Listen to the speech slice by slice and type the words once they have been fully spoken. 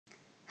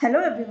Hello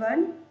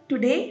everyone.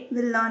 Today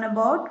we'll learn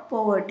about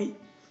poverty,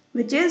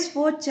 which is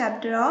fourth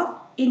chapter of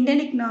Indian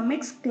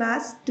Economics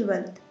class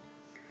 12th.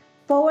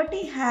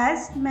 Poverty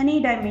has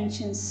many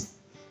dimensions.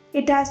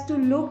 It has to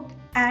look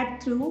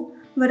at through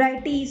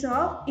varieties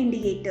of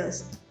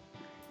indicators.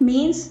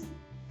 Means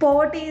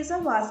poverty is a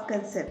vast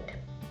concept.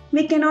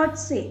 We cannot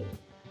say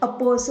a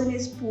person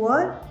is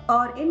poor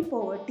or in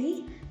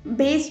poverty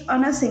based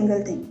on a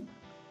single thing.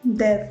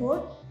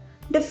 Therefore,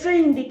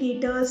 different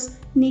indicators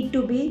need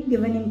to be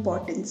given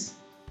importance.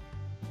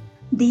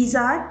 These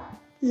are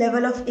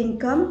level of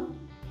income,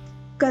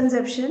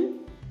 consumption,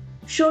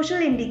 social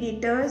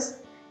indicators,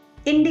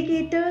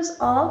 indicators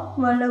of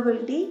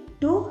vulnerability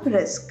to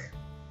risk.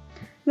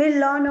 We'll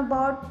learn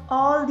about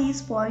all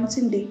these points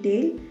in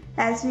detail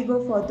as we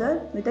go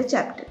further with the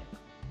chapter.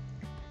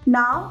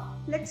 Now,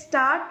 let's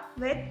start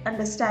with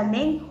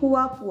understanding who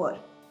are poor.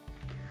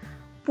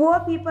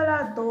 Poor people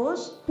are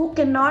those who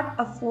cannot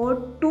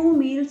afford 2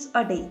 meals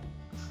a day.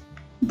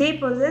 They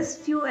possess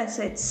few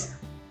assets,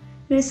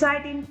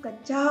 reside in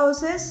kacha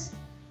houses,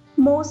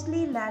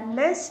 mostly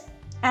landless,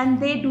 and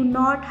they do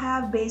not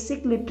have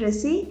basic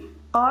literacy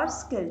or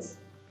skills.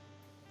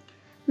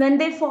 When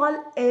they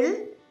fall ill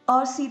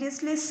or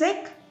seriously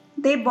sick,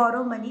 they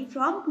borrow money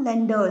from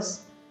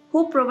lenders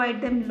who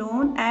provide them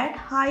loan at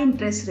high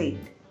interest rate.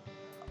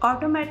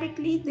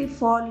 Automatically they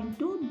fall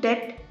into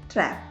debt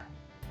trap.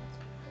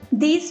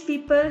 These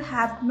people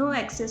have no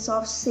access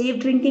of safe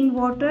drinking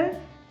water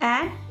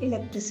and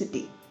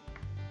electricity.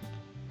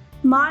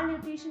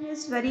 Malnutrition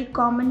is very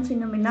common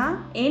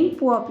phenomena in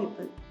poor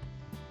people.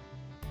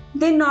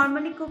 They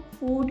normally cook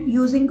food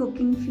using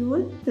cooking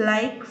fuel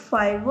like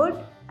firewood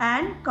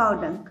and cow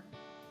dung.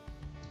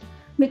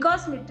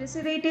 Because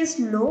literacy rate is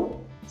low,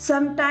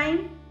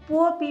 sometimes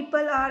poor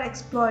people are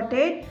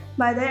exploited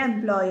by their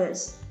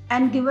employers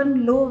and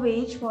given low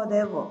wage for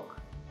their work.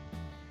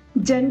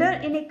 Gender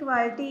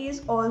inequality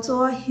is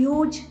also a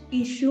huge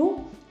issue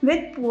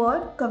with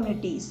poor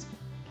communities.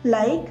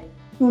 Like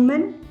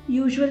women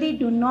usually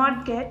do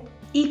not get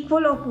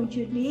equal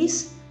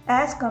opportunities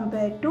as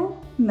compared to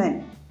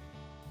men.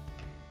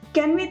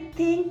 Can we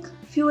think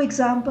few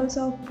examples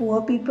of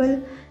poor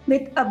people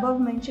with above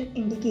mentioned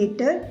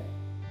indicator?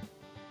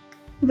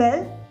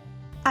 Well,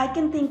 I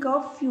can think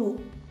of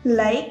few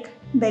like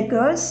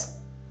beggars,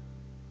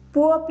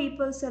 poor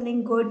people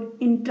selling good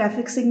in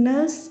traffic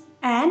signals,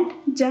 and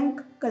junk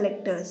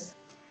collectors.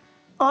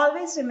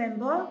 Always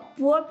remember,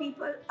 poor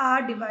people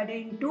are divided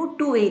into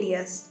two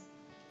areas.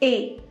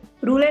 A.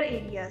 Rural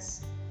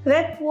areas,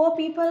 where poor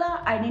people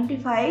are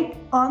identified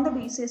on the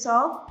basis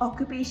of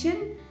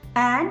occupation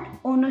and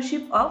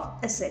ownership of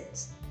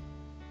assets.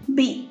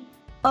 B.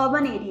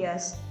 Urban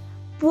areas.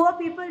 Poor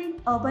people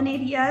in urban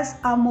areas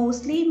are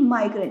mostly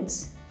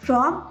migrants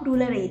from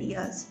rural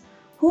areas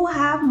who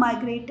have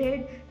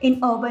migrated in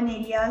urban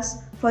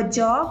areas for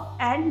job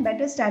and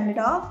better standard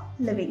of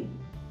living.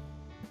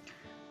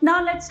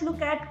 Now let's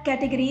look at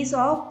categories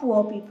of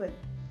poor people.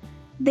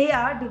 They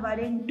are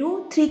divided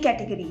into three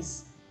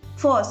categories.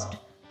 First,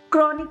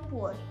 chronic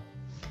poor.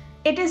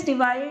 It is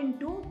divided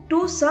into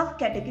two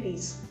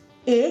subcategories.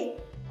 A.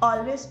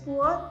 Always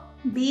poor.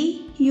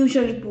 B.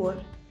 Usually poor.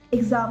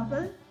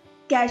 Example,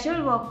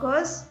 casual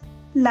workers,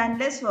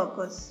 landless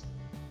workers.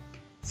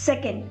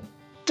 Second,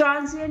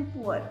 transient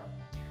poor.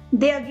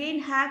 They again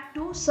have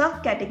two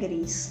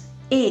subcategories.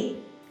 A.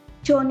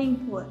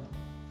 Churning poor.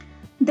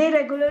 They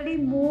regularly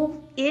move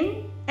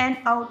in and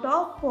out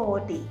of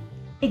poverty.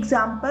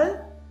 Example,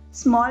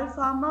 small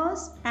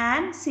farmers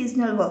and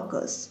seasonal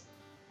workers.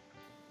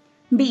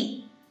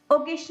 B.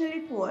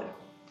 Occasionally poor.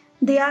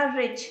 They are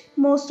rich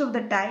most of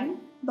the time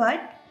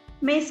but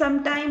may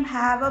sometimes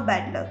have a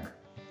bad luck.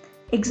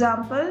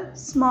 Example,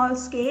 small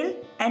scale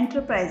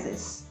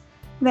enterprises.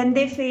 When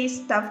they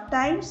face tough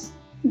times,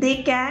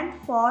 they can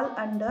fall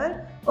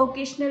under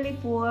occasionally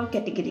poor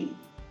category.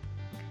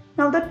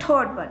 Now the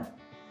third one,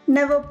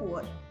 never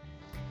poor.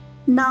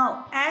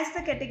 Now, as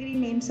the category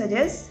name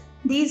suggests,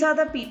 these are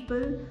the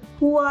people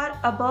who are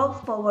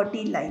above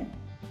poverty line.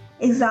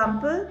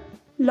 Example,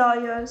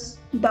 lawyers,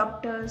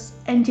 doctors,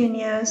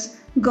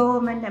 engineers,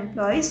 government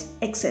employees,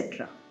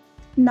 etc.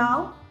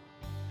 Now,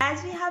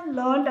 as we have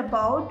learned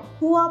about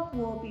who are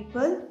poor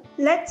people,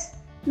 let's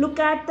look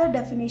at the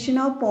definition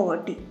of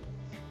poverty,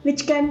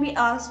 which can be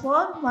asked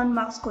for 1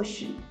 marks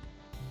question.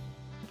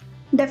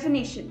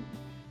 Definition.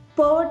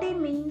 Poverty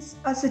means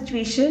a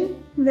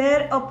situation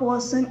where a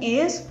person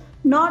is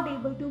not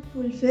able to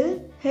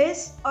fulfill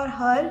his or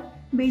her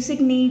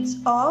basic needs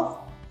of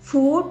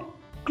food,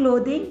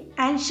 clothing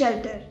and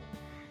shelter,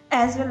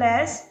 as well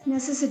as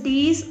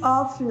necessities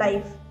of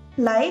life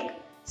like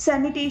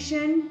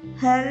sanitation,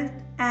 health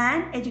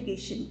and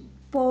education.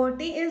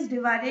 Poverty is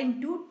divided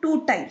into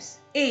two types.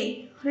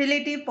 A.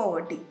 Relative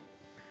poverty.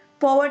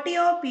 Poverty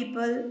of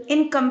people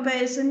in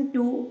comparison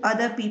to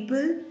other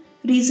people,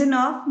 region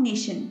of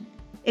nation.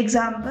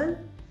 Example,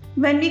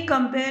 when we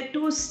compare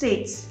two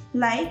states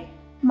like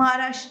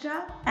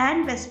Maharashtra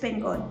and West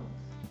Bengal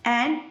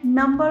and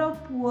number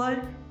of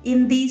poor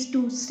in these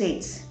two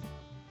states.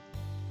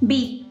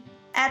 B.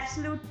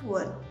 absolute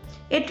poor.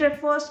 It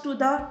refers to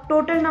the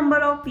total number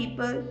of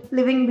people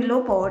living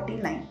below poverty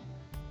line.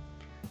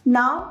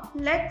 Now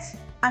let's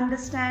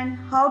understand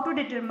how to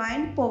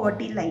determine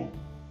poverty line.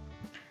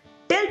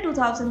 Till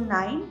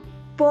 2009,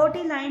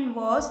 poverty line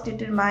was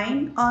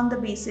determined on the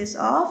basis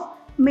of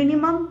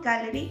minimum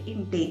calorie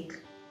intake.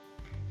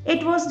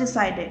 It was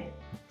decided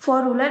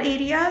for rural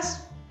areas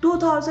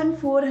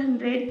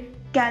 2400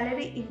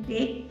 calorie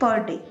intake per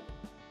day,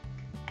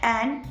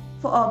 and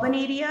for urban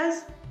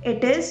areas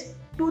it is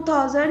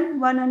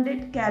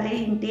 2100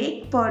 calorie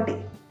intake per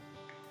day.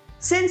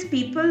 Since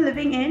people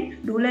living in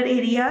rural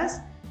areas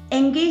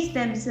engage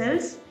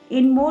themselves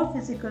in more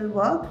physical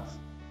work,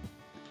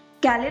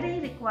 calorie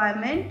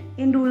requirement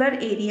in rural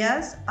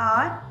areas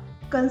are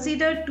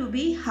considered to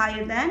be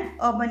higher than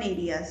urban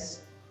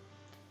areas.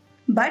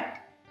 But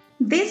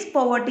this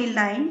poverty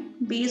line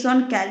based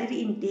on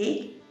calorie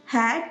intake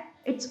had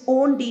its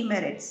own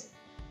demerits,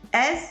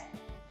 as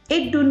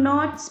it do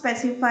not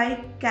specify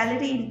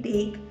calorie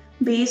intake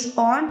based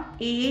on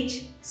age,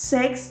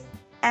 sex,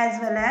 as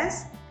well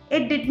as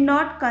it did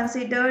not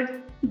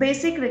consider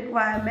basic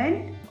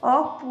requirement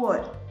of poor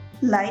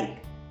like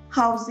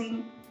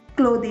housing,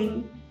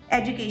 clothing,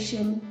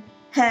 education,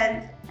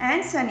 health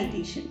and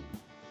sanitation.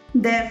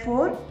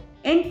 Therefore,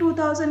 in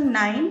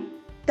 2009,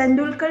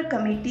 Tendulkar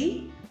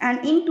Committee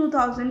and in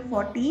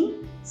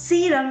 2014,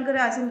 C.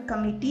 Rangarajan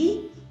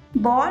Committee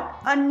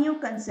brought a new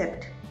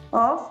concept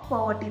of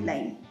poverty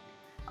line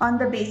on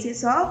the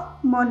basis of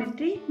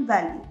monetary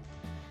value.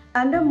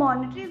 Under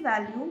monetary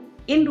value,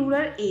 in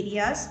rural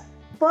areas,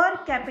 per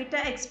capita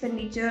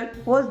expenditure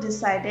was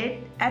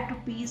decided at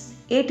Rs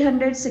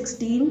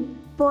 816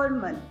 per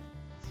month,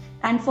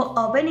 and for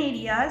urban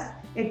areas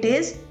it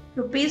is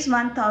Rs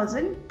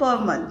 1000 per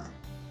month.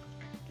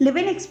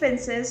 Living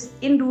expenses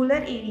in rural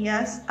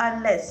areas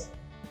are less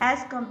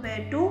as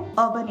compared to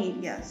urban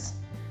areas.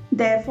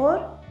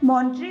 Therefore,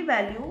 monetary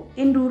value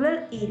in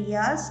rural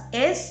areas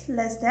is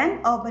less than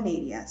urban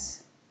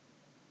areas.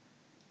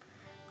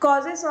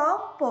 Causes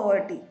of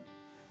poverty.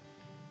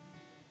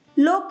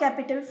 Low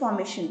capital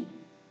formation.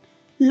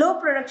 Low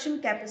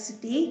production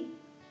capacity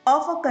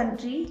of a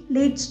country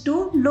leads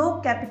to low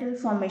capital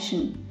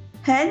formation.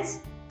 Hence,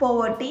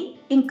 poverty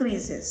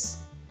increases.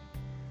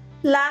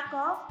 Lack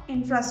of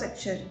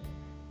infrastructure.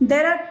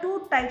 There are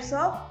two types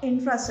of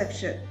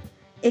infrastructure: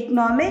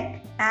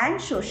 economic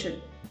and social.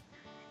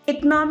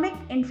 Economic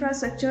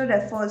infrastructure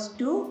refers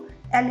to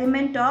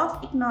element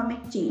of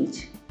economic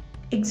change.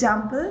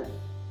 Example: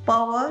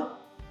 power,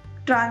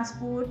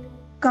 transport,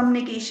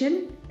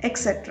 communication,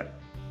 etc.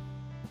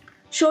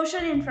 Social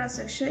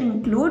infrastructure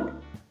include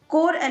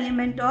core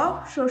element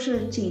of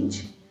social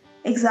change.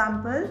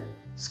 Example: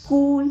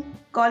 school,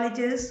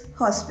 colleges,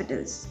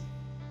 hospitals.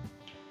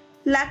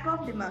 Lack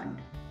of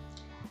demand.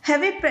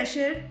 Heavy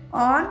pressure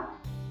on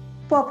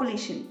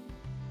population.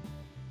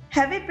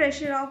 Heavy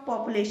pressure of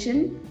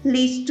population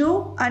leads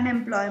to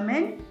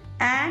unemployment,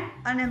 and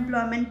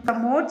unemployment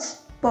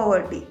promotes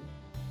poverty.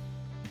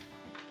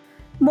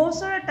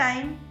 Most of the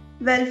time,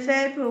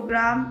 welfare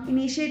program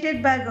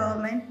initiated by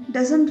government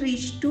doesn't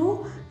reach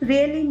to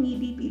really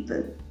needy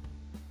people.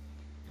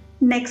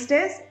 Next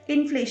is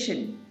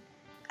inflation.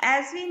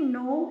 As we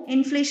know,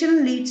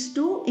 inflation leads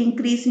to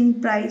increase in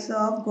price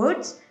of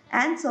goods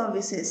and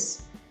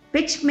services,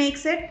 which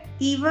makes it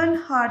even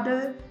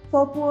harder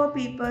for poor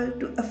people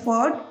to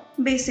afford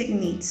basic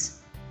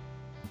needs.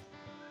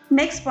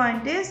 Next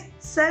point is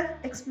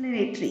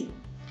self-explanatory.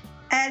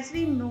 As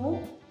we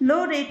know,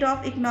 low rate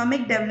of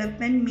economic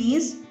development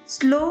means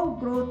slow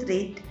growth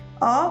rate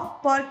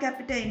of per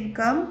capita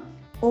income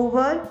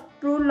over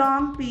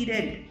prolonged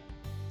period,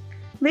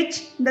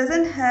 which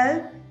doesn't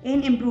help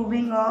in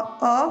improving of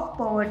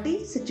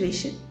poverty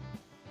situation.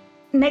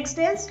 Next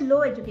is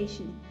low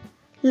education.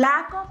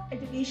 Lack of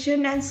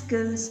education and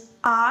skills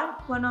are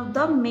one of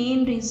the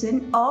main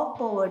reasons of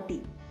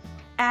poverty,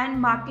 and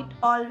market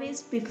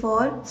always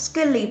prefer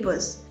skilled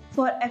laborers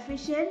for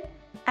efficient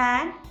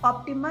and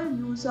optimal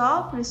use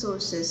of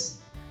resources.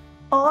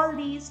 All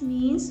these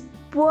means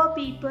poor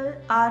people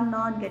are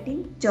not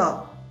getting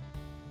job.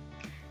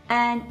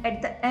 And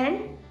at the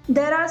end,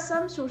 there are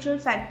some social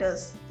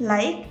factors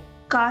like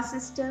caste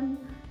system,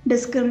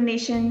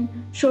 discrimination,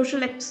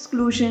 social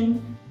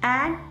exclusion,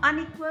 and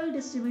unequal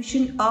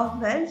distribution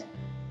of wealth,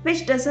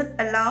 which doesn't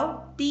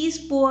allow these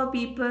poor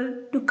people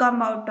to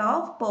come out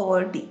of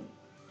poverty.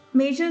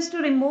 Measures to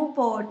remove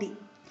poverty.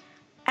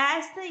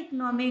 As the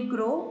economy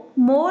grows,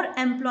 more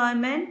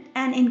employment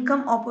and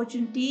income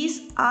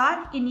opportunities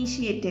are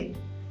initiated,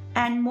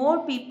 and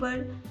more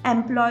people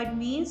employed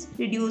means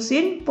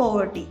reducing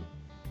poverty.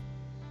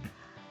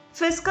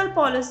 Fiscal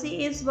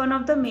policy is one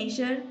of the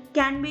measures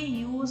can be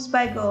used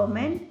by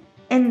government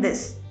in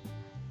this.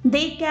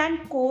 They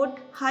can quote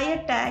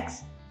higher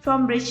tax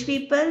from rich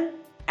people,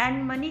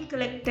 and money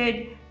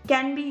collected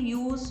can be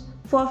used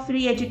for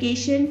free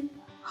education,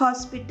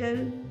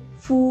 hospital,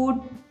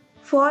 food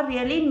for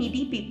really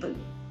needy people.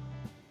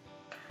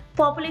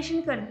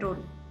 Population control.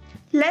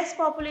 Less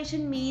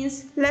population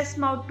means less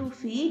mouth to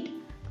feed.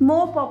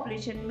 More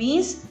population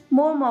means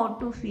more mouth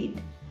to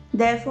feed.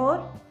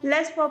 Therefore,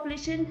 less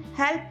population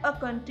help a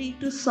country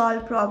to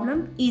solve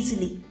problem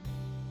easily.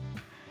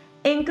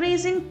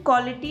 Increasing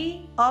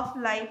quality of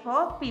life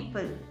of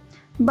people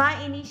by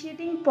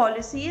initiating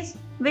policies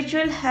which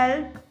will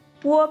help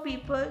poor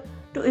people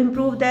to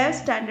improve their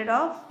standard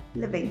of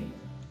living.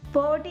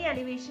 Poverty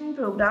Alleviation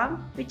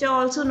Program, which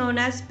are also known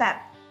as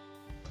PAP.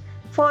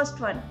 First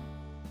one,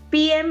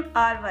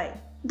 PMRY,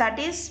 that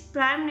is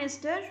Prime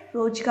Minister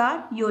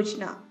Rozgar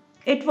Yojana.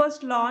 It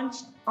was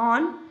launched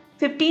on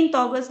 15th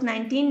August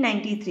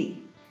 1993.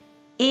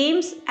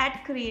 Aims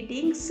at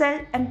creating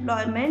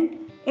self-employment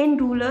in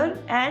rural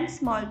and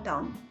small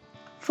town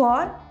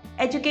for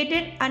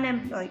educated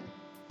unemployed.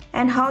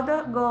 And how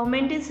the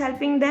government is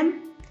helping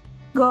them?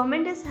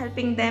 Government is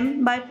helping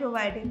them by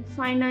providing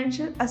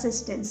financial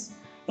assistance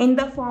in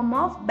the form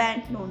of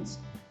bank loans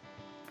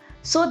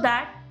so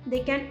that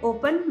they can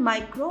open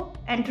micro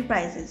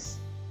enterprises.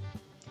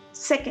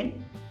 Second,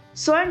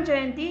 Swarn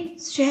Jayanti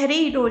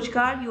Shahri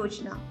Rozgar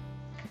Yojana,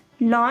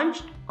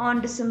 launched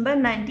on December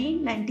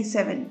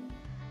 1997,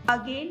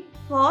 again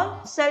for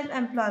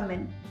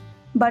self-employment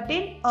but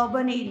in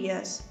urban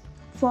areas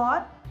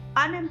for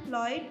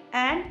unemployed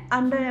and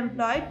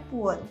underemployed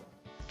poor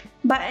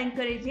by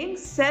encouraging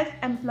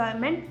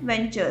self-employment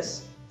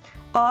ventures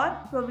or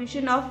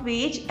provision of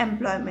wage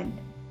employment.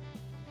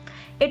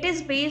 It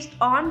is based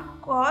on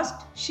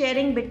cost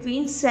sharing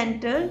between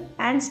central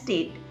and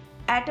state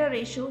at a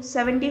ratio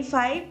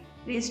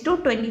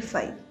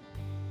 75:25.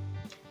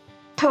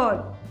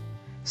 Third,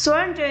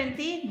 Swarn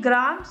Jayanti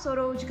Gram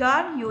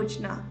Swarojgar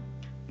Yojana,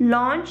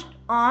 launched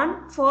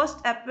on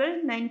 1st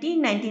April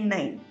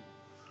 1999.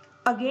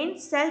 Again,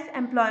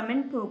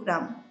 self-employment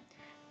program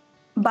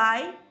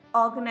by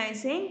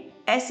organizing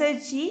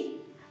SHG,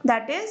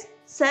 that is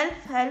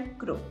self-help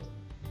group.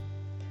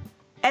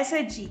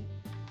 SHG,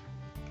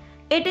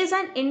 it is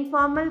an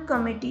informal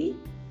committee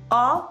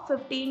of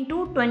 15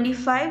 to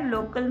 25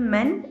 local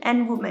men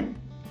and women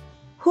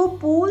who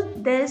pool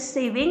their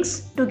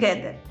savings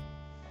together.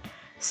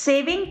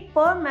 Saving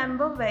per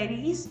member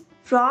varies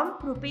from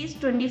rupees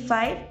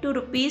 25 to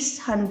rupees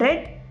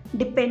 100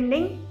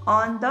 depending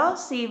on the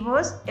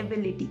saver's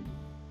ability.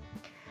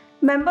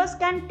 Members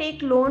can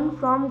take loan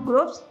from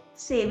groups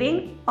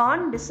saving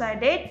on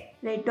decided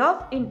rate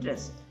of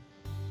interest.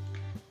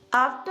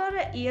 After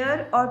a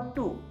year or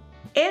two,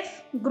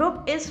 if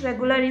group is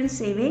regular in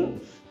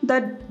saving,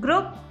 the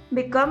group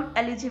become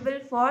eligible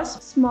for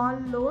small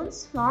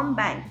loans from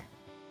bank.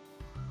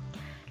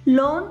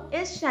 Loan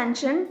is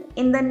sanctioned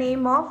in the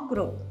name of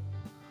group.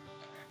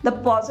 The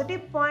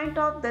positive point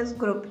of this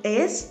group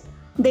is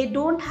they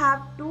don't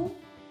have to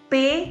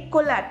pay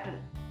collateral.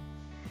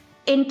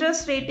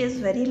 Interest rate is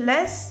very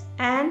less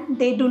and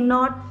they do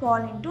not fall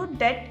into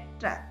debt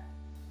trap.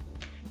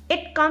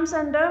 It comes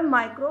under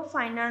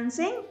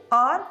microfinancing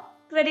or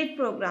credit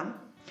program.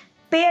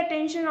 Pay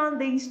attention on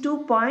these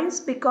 2 points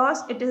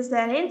because it is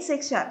there in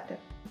 6th chapter.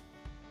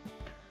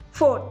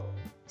 Fourth,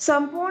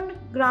 Sampurna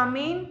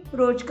Gramin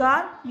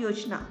Rozgar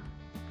Yojana,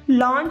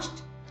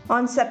 launched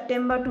on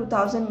September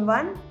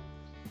 2001,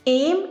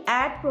 aimed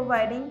at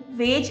providing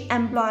wage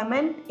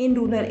employment in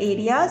rural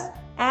areas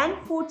and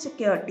food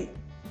security.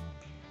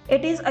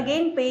 It is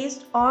again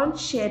based on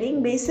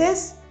sharing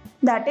basis,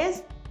 that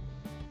is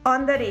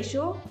on the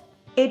ratio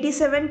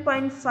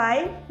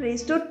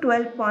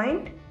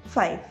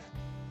 87.5:12.5.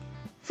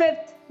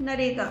 Fifth,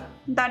 NREGA,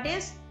 that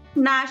is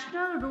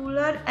National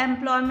Rural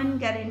Employment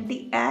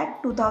Guarantee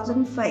Act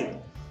 2005.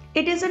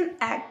 It is an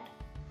act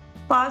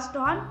passed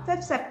on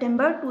 5th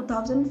September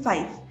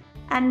 2005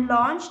 and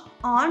launched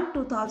on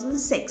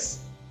 2006.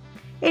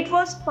 It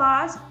was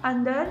passed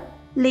under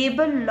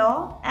labor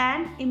law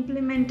and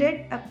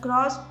implemented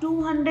across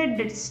 200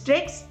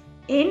 districts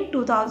in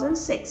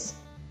 2006.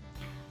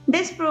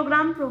 This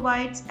program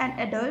provides an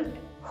adult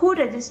who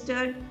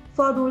registered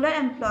for rural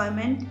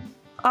employment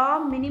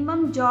a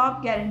minimum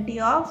job guarantee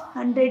of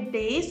 100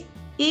 days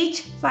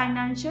each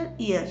financial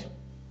year.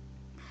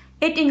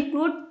 It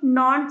includes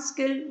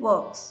non-skilled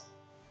works.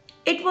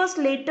 It was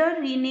later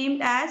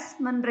renamed as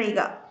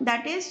MNREGA,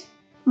 that is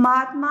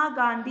Mahatma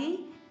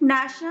Gandhi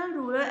National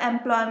Rural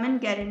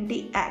Employment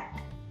Guarantee Act.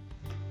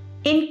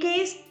 In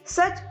case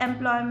such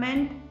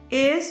employment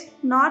is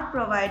not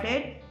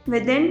provided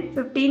within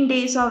 15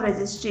 days of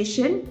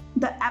registration,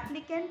 the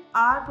applicant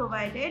are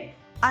provided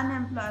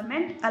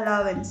unemployment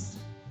allowance.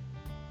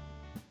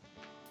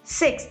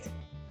 Sixth,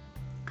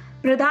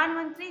 Pradhan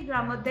Mantri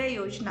Gramoday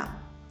Yojana.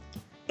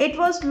 It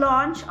was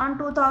launched on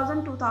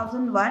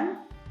 2000-2001.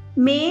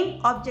 Main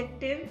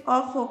objective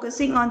of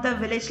focusing on the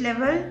village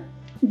level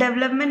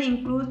development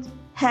includes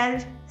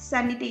health,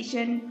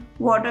 sanitation,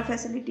 water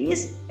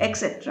facilities,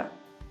 etc.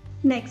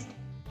 Next,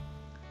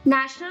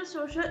 National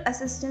Social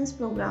Assistance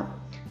Program,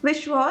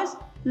 which was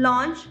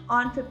launched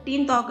on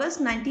 15th August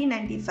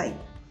 1995.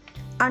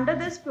 Under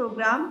this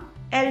program,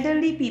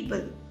 elderly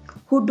people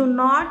who do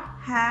not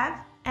have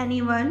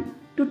anyone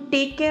to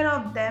take care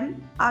of them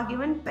are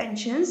given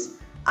pensions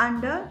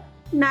under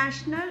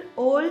National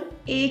Old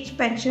Age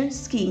Pension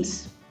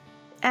Schemes,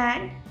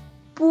 and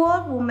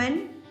poor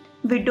women,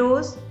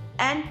 widows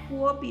and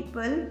poor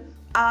people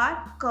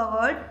are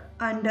covered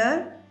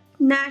under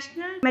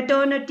National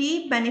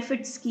Maternity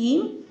Benefit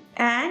Scheme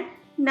and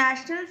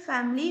National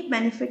Family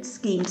Benefit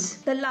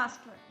Schemes. The last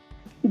one.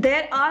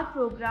 There are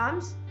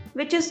programs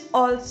which is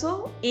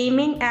also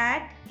aiming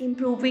at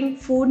improving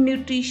food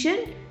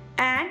nutrition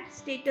and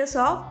status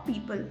of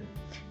people,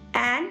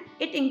 and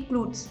it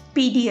includes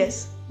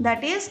PDS,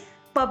 that is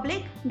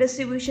Public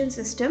Distribution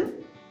System,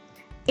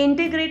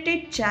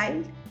 Integrated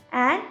Child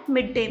and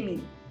Midday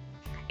Meal.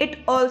 It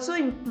also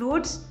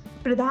includes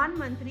Pradhan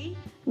Mantri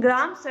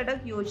Gram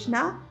Sadak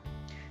Yojana,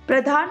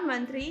 Pradhan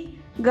Mantri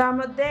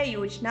Gramodaya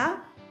Yojana,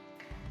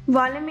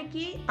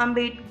 Valmiki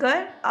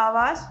Ambedkar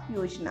Awas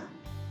Yojana.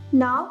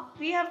 Now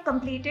we have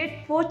completed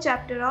 4th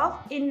chapter of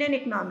Indian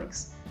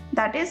economics,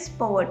 that is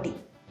poverty.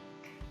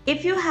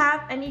 If you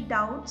have any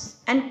doubts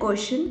and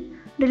questions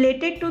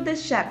related to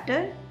this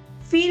chapter,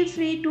 feel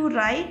free to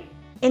write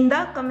in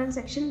the comment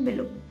section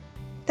below.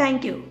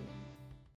 Thank you.